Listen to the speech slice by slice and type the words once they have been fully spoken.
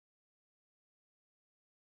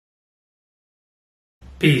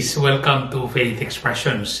Peace. Welcome to Faith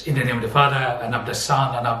Expressions. In the name of the Father, and of the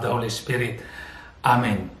Son, and of the Holy Spirit.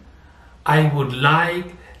 Amen. I would like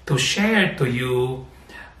to share to you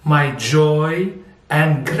my joy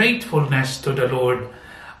and gratefulness to the Lord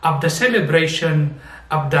of the celebration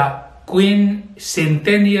of the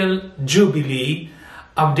Quincentennial Jubilee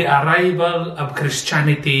of the arrival of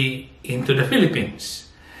Christianity into the Philippines.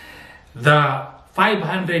 The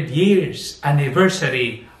 500 years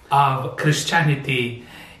anniversary of Christianity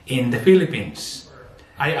in the Philippines.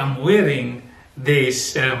 I am wearing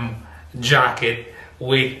this jacket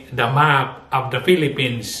with the map of the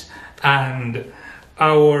Philippines, and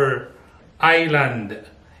our island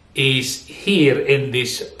is here in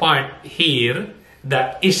this part here,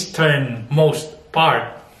 the easternmost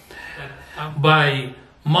part. By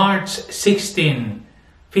March 16,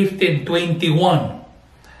 1521,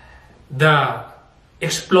 the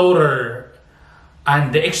explorer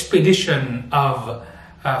and the expedition of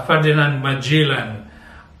Ferdinand Magellan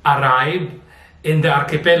arrived in the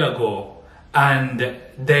archipelago, and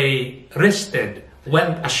they rested,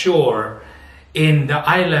 went ashore in the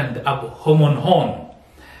island of Homonhon.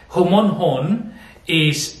 Homonhon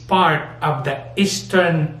is part of the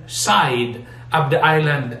eastern side of the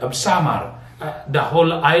island of Samar. The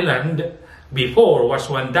whole island before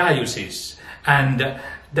was one diocese, and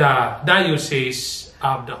the diocese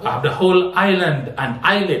of the whole island and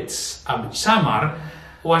islets of Samar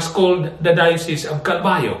was called the Diocese of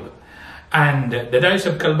Calbayog. And the Diocese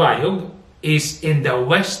of Calbayog is in the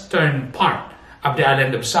western part of the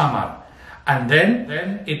island of Samar. And then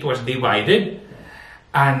it was divided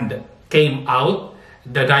and came out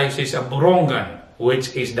the Diocese of Borongan,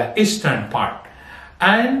 which is the eastern part.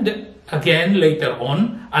 And again, later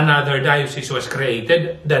on, another diocese was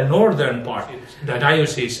created, the northern part, the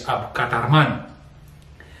Diocese of Catarman.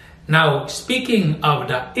 Now, speaking of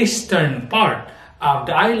the eastern part of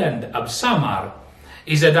the island of Samar,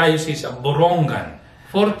 is the Diocese of Borongan,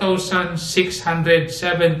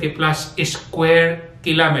 4,670 plus square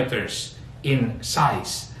kilometers in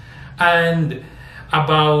size, and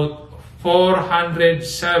about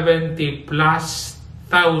 470 plus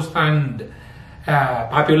thousand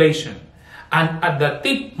population. And at the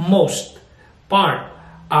tipmost part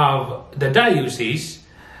of the diocese,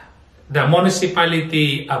 the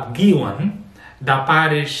municipality of Giwan, the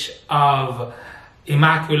parish of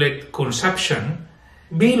Immaculate Conception,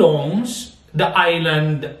 belongs the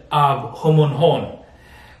island of Homonhon,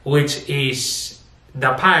 which is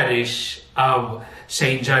the parish of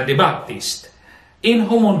Saint John the Baptist. In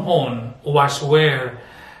Homonhon was where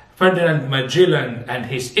Ferdinand Magellan and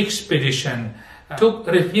his expedition took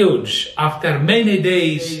refuge after many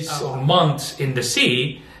days or months in the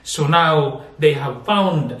sea. So now they have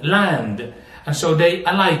found land, and so they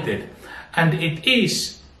alighted. And it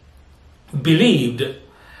is believed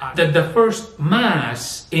that the first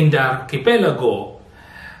Mass in the archipelago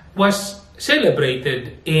was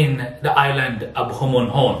celebrated in the island of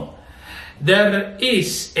Homonhon. There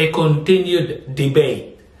is a continued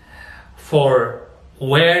debate for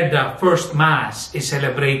where the first Mass is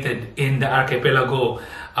celebrated in the archipelago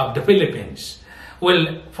of the Philippines.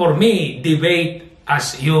 Well, for me, debate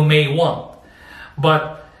as you may want,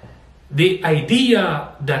 but the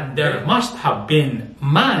idea that there must have been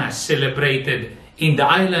Mass celebrated in the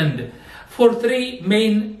island for three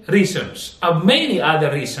main reasons, of many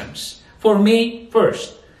other reasons. For me,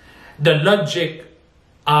 first, the logic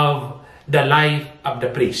of the life of the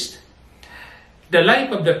priest. The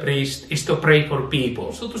life of the priest is to pray for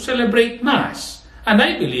people, so to celebrate Mass. And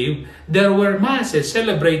I believe there were Masses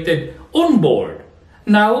celebrated on board.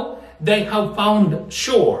 Now, they have found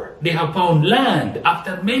shore, they have found land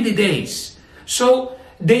after many days. So,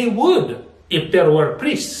 they would, if there were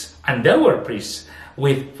priests, and there were priests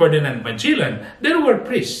with Ferdinand Magellan, there were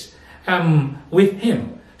priests with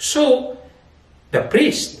him. So, the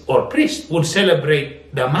priest would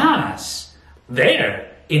celebrate the Mass there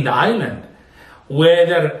in the island,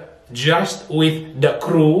 whether just with the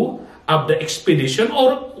crew of the expedition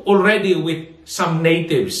or already with some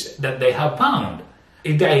natives that they have found.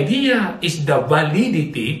 The idea is the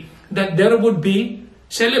validity that there would be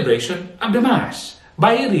celebration of the Mass,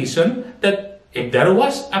 by reason that if there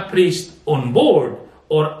was a priest on board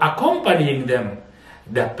or accompanying them,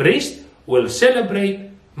 the priest will celebrate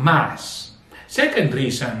Mass. Second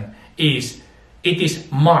reason is it is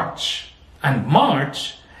March, and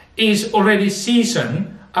March is already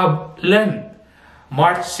season of Lent.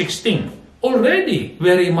 March 16th, already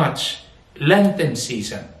very much Lenten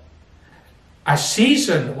season. A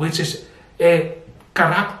season which is a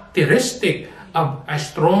characteristic of a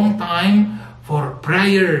strong time for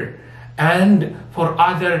prayer and for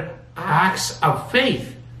other acts of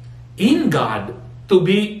faith in God to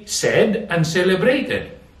be said and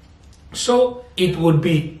celebrated. So it would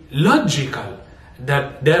be logical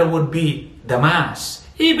that there would be the Mass,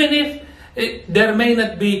 even if there may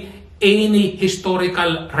not be any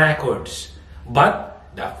historical records. But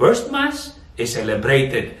the first Mass is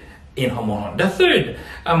celebrated in Homonhon. The third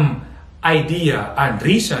idea and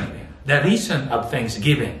reason, the reason of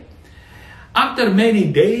Thanksgiving. After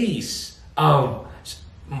many days of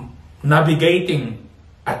navigating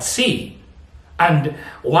at sea, and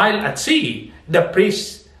while at sea, the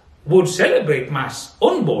priests would celebrate Mass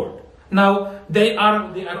on board. Now, they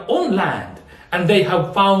are on land, and they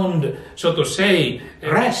have found, so to say,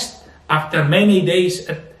 rest after many days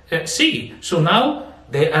at sea. So now,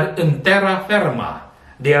 they are in terra firma.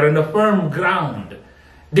 They are in a firm ground.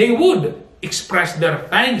 They would express their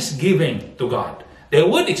thanksgiving to God. They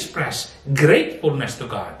would express gratefulness to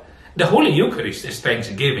God. The Holy Eucharist is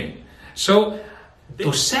thanksgiving. So,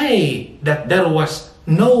 to say that there was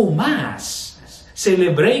no Mass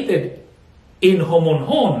celebrated in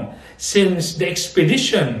Homonhon since the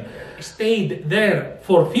expedition stayed there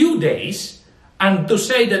for a few days, and to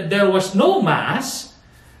say that there was no Mass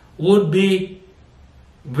would be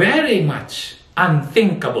very much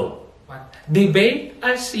unthinkable. Debate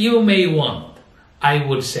as you may want, I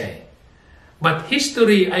would say. But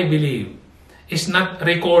history, I believe, is not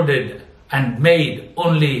recorded and made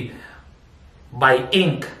only by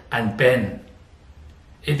ink and pen.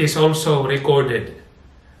 It is also recorded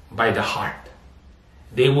by the heart.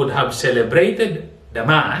 They would have celebrated the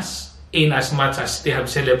Mass in as much as they have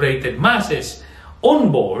celebrated Masses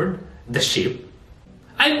on board the ship.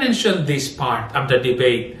 I mentioned this part of the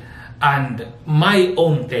debate and my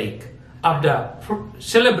own take of the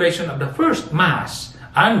celebration of the first Mass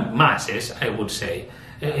and Masses, I would say,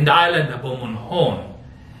 in the island of Homonhon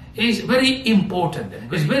is very important.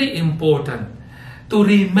 It's very important to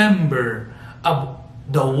remember of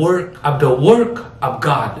the work of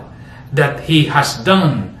God that He has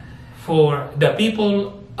done for the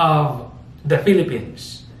people of the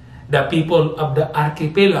Philippines, the people of the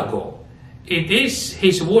archipelago. It is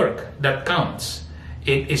His work that counts.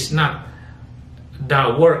 It is not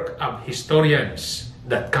the work of historians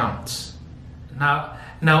that counts.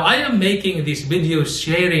 Now I am making this video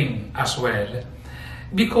sharing as well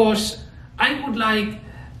because I would like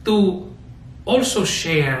to also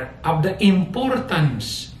share of the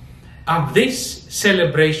importance of this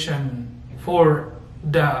celebration for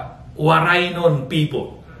the Waraynon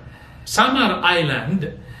people. Samar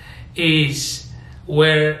Island is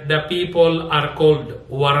where the people are called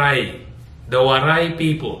Waray, the Waray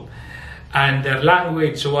people, and their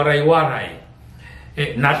language Waray,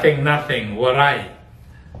 nothing, Waray.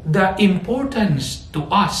 The importance to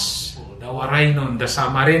us, the Waraynon, the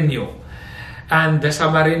Samareño, and the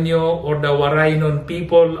Samareño or the Waraynon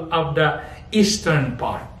people of the eastern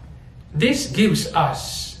part. This gives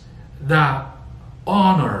us the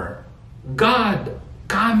honor, God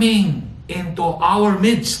coming into our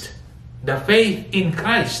midst, the faith in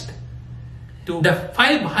Christ, to the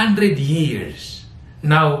 500 years.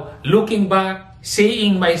 Now, looking back,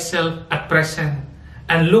 seeing myself at present,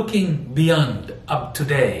 and looking beyond of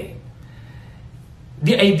today,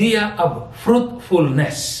 the idea of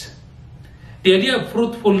fruitfulness, the idea of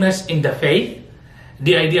fruitfulness in the faith,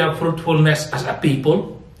 the idea of fruitfulness as a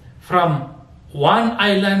people, from one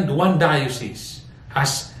island, one diocese,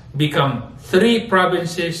 has become 3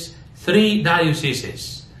 provinces, 3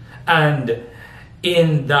 dioceses. And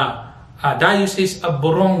in the Diocese of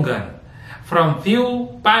Borongan, from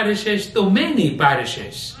few parishes to many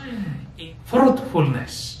parishes,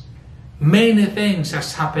 fruitfulness, many things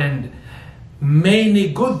has happened,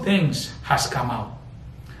 many good things has come out.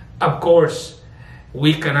 Of course,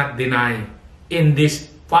 we cannot deny in these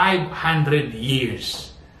 500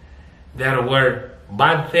 years, there were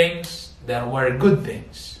bad things, there were good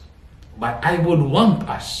things. But I would want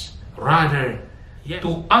us rather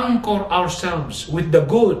to anchor ourselves with the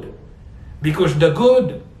good, because the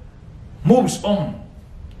good moves on,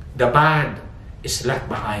 the bad is left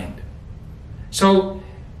behind. So,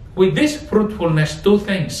 with this fruitfulness, 2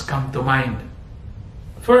 things come to mind.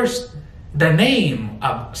 First, the name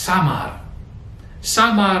of Samar.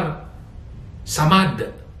 Samar,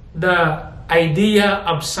 Samad. The idea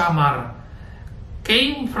of Samar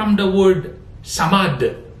came from the word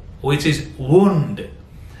Samad, which is wound.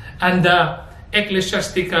 And the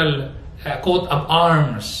ecclesiastical coat of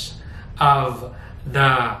arms of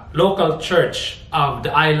the local church of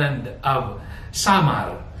the island of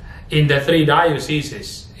Samar in the 3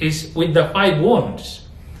 dioceses is with the 5 wounds.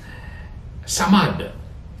 Samad,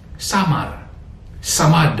 Samar,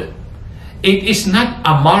 Samad. It is not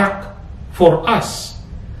a mark for us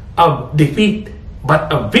of defeat, but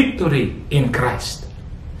a victory in Christ.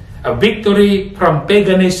 A victory from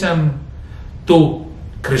paganism to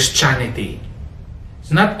Christianity. It's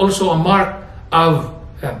not also a mark of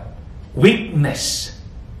weakness,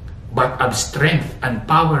 but of strength and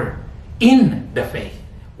power in the faith.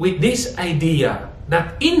 With this idea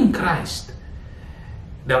that in Christ,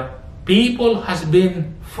 the people has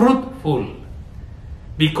been fruitful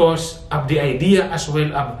because of the idea as well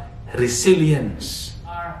of resilience,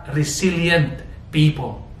 are resilient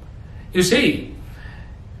people. You see,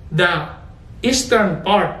 the eastern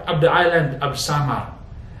part of the island of Samar,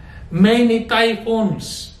 many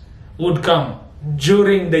typhoons would come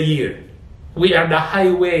during the year. We are the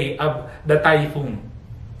highway of the typhoon.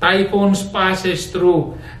 Typhoons passes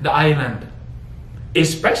through the island,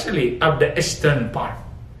 especially of the eastern part.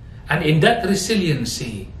 And in that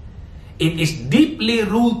resiliency, it is deeply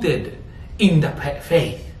rooted in the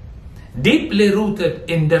faith, deeply rooted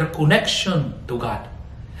in their connection to God,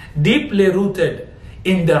 deeply rooted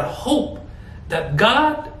in their hope that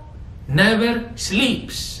God never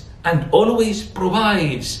sleeps and always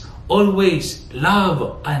provides, always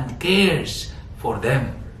loves and cares for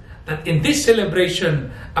them. That in this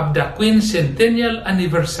celebration of the Quincentennial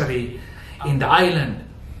anniversary in the island,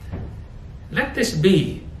 let this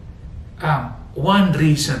be one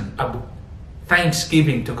reason of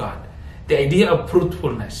thanksgiving to God. The idea of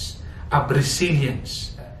fruitfulness, of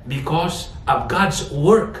resilience, because of God's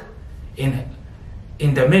work in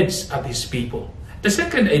the midst of His people. The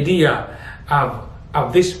second idea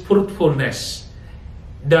of this fruitfulness,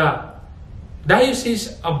 the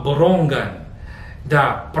Diocese of Borongan,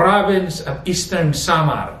 the province of Eastern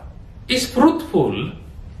Samar, is fruitful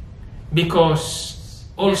because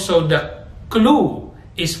also the clue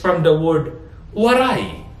is from the word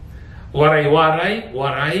Waray. Waray, waray,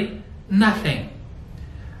 waray, nothing.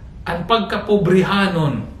 Ang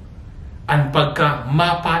pagkapobrihanon, ang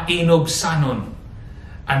pagka-mapainobsanon,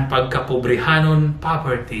 ang pagkapobrihanon,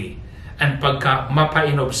 poverty, and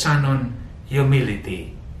pagka-mapainobsanon,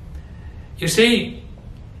 humility. You see,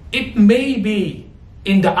 it may be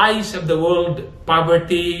in the eyes of the world,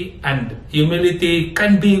 poverty and humility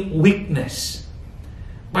can be weakness.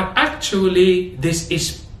 But actually, this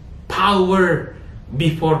is power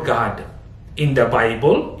before God. In the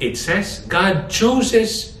Bible, it says, God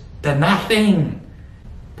chooses the nothing.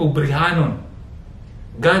 Pobrihanon.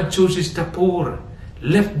 God chooses the poor,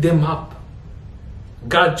 lift them up.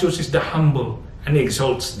 God chooses the humble and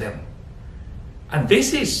exalts them. And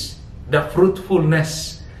this is the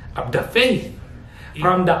fruitfulness of the faith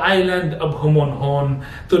from the island of Homonhon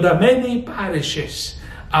to the many parishes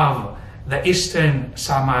of the Eastern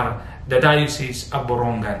Samar, the Diocese of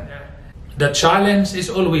Borongan. The challenge is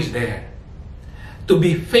always there. To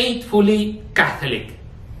be faithfully Catholic,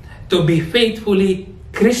 to be faithfully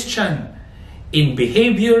Christian in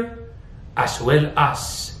behavior as well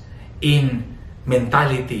as in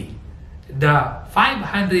mentality. The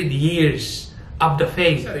 500 years of the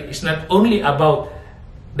faith is not only about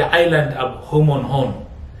the island of Homonhon.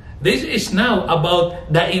 This is now about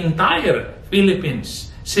the entire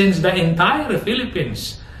Philippines, since the entire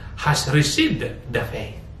Philippines has received the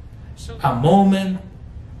faith. So, a moment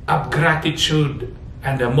of gratitude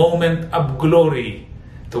and a moment of glory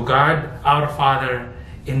to God our Father,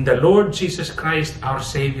 in the Lord Jesus Christ our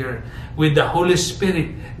Savior, with the Holy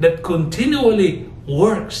Spirit that continually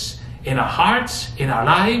works in our hearts, in our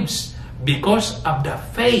lives, because of the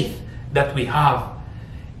faith that we have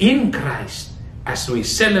in Christ as we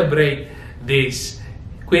celebrate this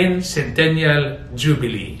Quincentennial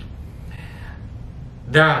Jubilee.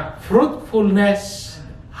 The fruitfulness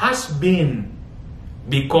has been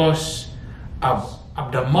because of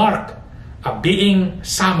the mark of being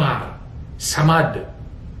Samar, Samad,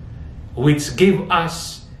 which give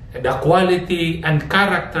us the quality and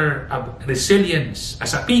character of resilience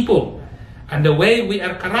as a people, and the way we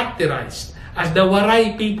are characterized as the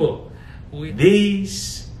Waray people.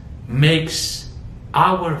 This makes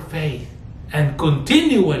our faith, and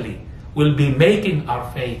continually will be making our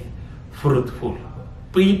faith fruitful.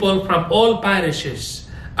 People from all parishes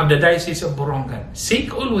of the Diocese of Borongan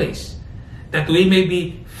seek always that we may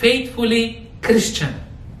be faithfully Christian,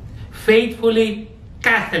 faithfully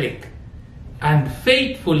Catholic, and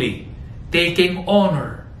faithfully taking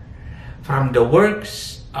honor from the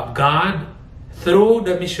works of God through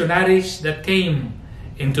the missionaries that came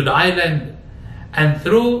into the island, and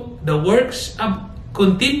through the works of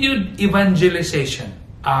continued evangelization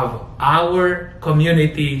of our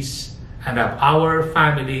communities and of our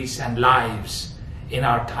families and lives in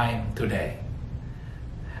our time today.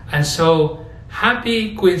 And so,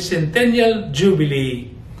 happy Quincentennial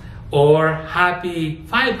Jubilee or happy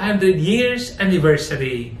 500 years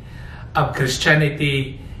anniversary of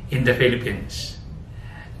Christianity in the Philippines.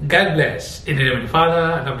 God bless. In the name of the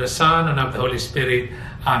Father, and of the Son, and of the Holy Spirit.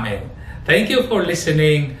 Amen. Thank you for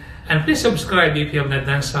listening, and please subscribe if you have not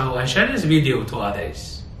done so, and share this video to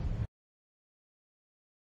others.